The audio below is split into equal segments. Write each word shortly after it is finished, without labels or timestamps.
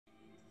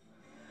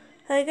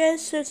Hi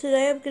guys, so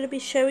today I'm going to be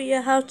showing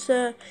you how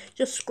to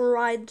just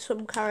grind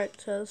some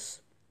characters.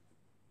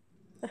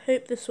 I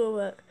hope this will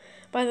work.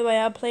 By the way,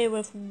 I'm playing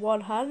with one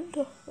hand,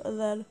 and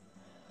then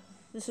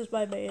this is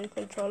my main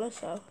controller,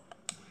 so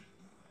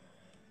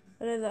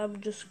I know that I'm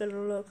just going to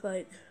look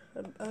like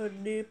a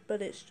noob,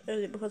 but it's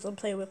only because I'm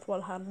playing with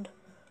one hand.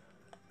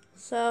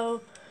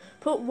 So,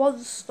 put one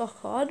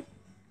stock on.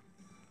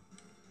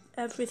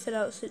 Everything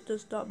else, it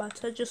does not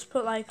matter. Just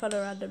put like on a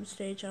random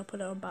stage. I'll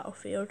put it on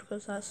Battlefield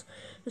because that's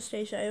the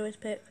stage that I always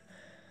pick.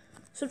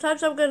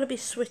 Sometimes I'm going to be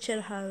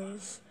switching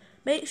hands.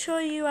 Make sure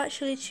you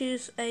actually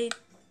choose a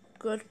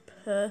good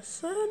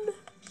person.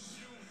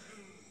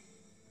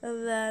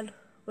 And then,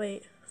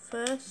 wait,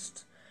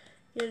 first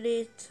you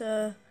need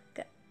to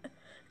get...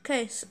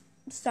 Okay,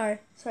 sorry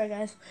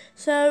guys.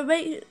 So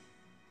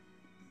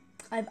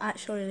I'm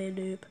actually a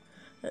noob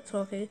at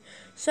talking.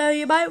 So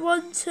you might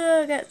want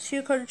to get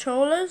two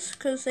controllers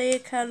because they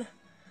can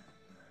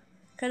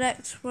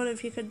connect one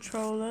of your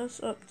controllers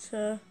up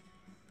to...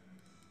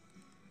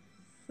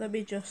 Let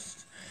me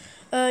just...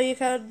 you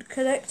can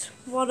connect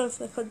one of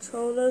the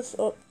controllers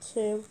up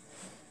to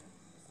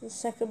the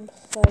second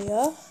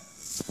player.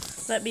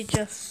 Let me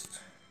just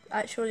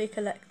actually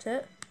connect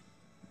it.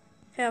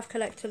 Okay, I've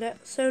connected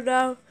it. So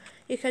now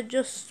you can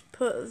just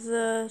put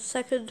the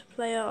second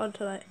player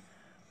onto like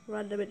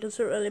random, it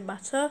doesn't really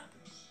matter.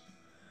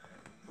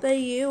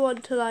 Then you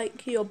onto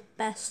like your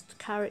best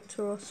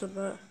character or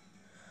something.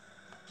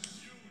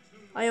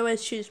 I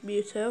always choose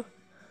Mewtwo.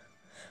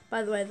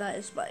 By the way, that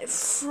is my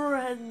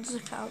friend's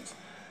account.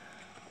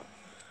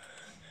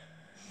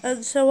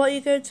 And so what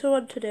you're going to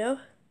want to do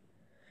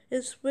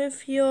is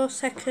with your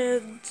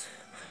second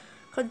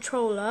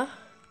controller,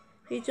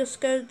 you're just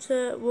going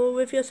to, well,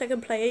 with your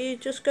second player, you're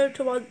just going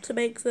to want to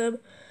make them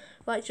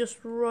like just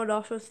run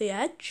off of the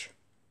edge.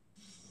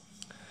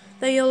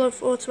 Then you'll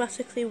have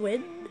automatically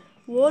won.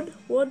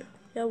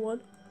 Yeah,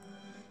 won.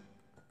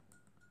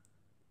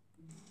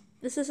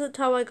 This isn't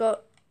how I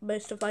got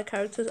most of my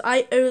characters.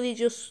 I only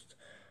just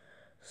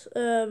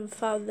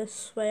found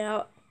this way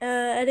out.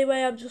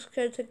 Anyway, I'm just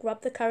going to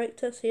grab the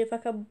character, see if I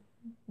can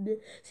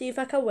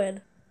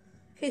win.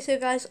 Okay, so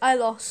guys, I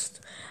lost.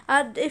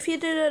 And if you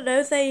didn't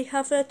know, they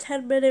have a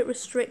 10-minute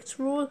restrict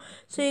rule.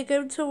 So you're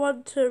going to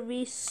want to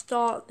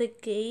restart the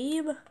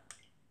game.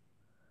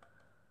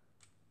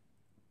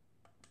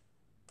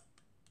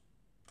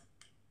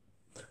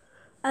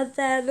 And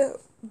then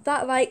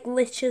that like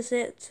glitches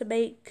it to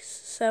make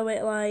so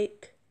it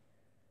like...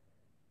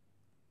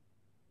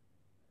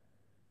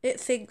 It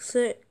thinks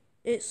that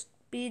it's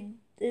been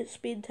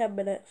 10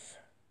 minutes.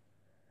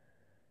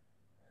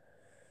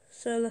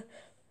 So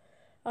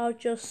I'll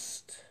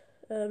just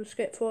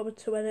skip forward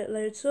to when it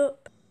loads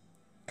up.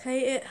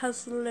 Okay, it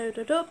has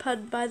loaded up,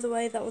 and by the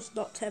way, that was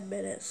not 10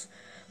 minutes.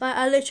 Like,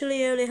 I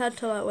literally only had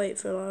to like wait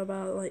for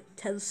about like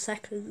 10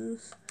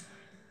 seconds.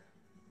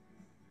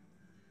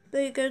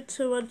 Then you're going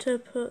to want to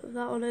put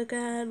that on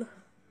again.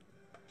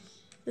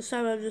 This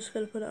time I'm just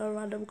going to put it on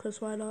random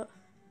because why not?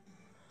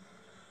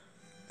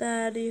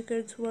 Then you're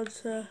going to want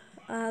to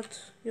add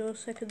your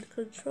second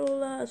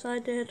controller as I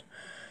did.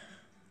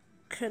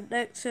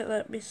 Connect it,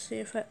 let me see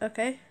if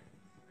okay.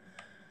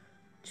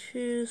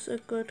 Choose a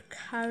good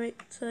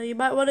character. You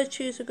might want to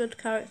choose a good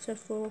character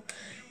for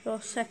your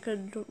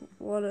second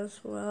one as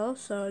well.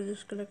 So I'm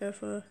just going to go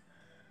for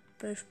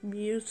both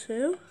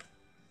Mewtwo.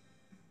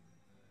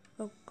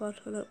 Oh god,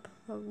 hold up.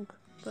 Wrong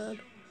bird.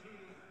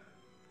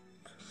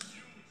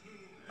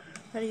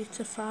 Ready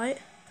to fight.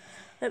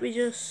 Let me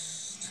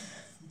just...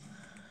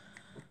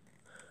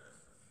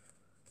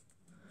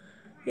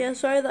 Yeah,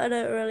 sorry that I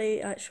don't really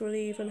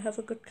actually even have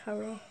a good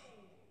camera.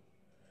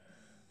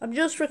 I'm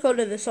just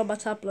recording this on my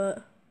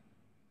tablet.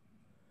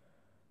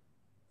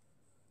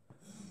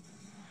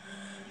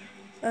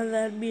 And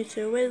then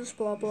Mewtwo wins,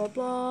 blah blah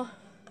blah.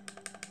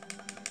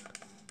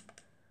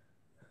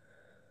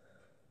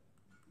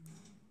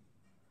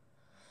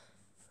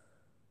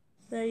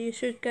 Then you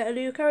should get a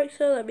new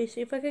character. Let me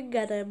see if I can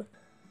get him.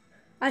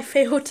 I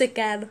failed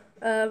again.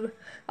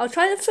 I'll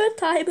try the third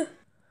time.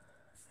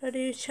 A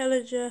new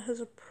challenger has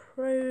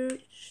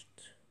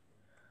approached.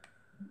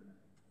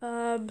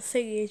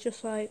 Thingy,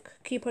 just like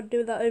keep on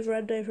doing that over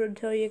and over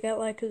until you get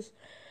like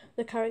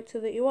the character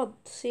that you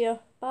want. See ya.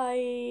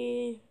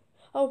 Bye.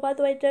 Oh, by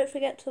the way, don't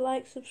forget to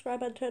like,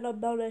 subscribe, and turn on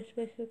bell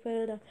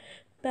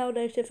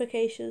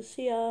notifications.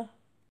 See ya.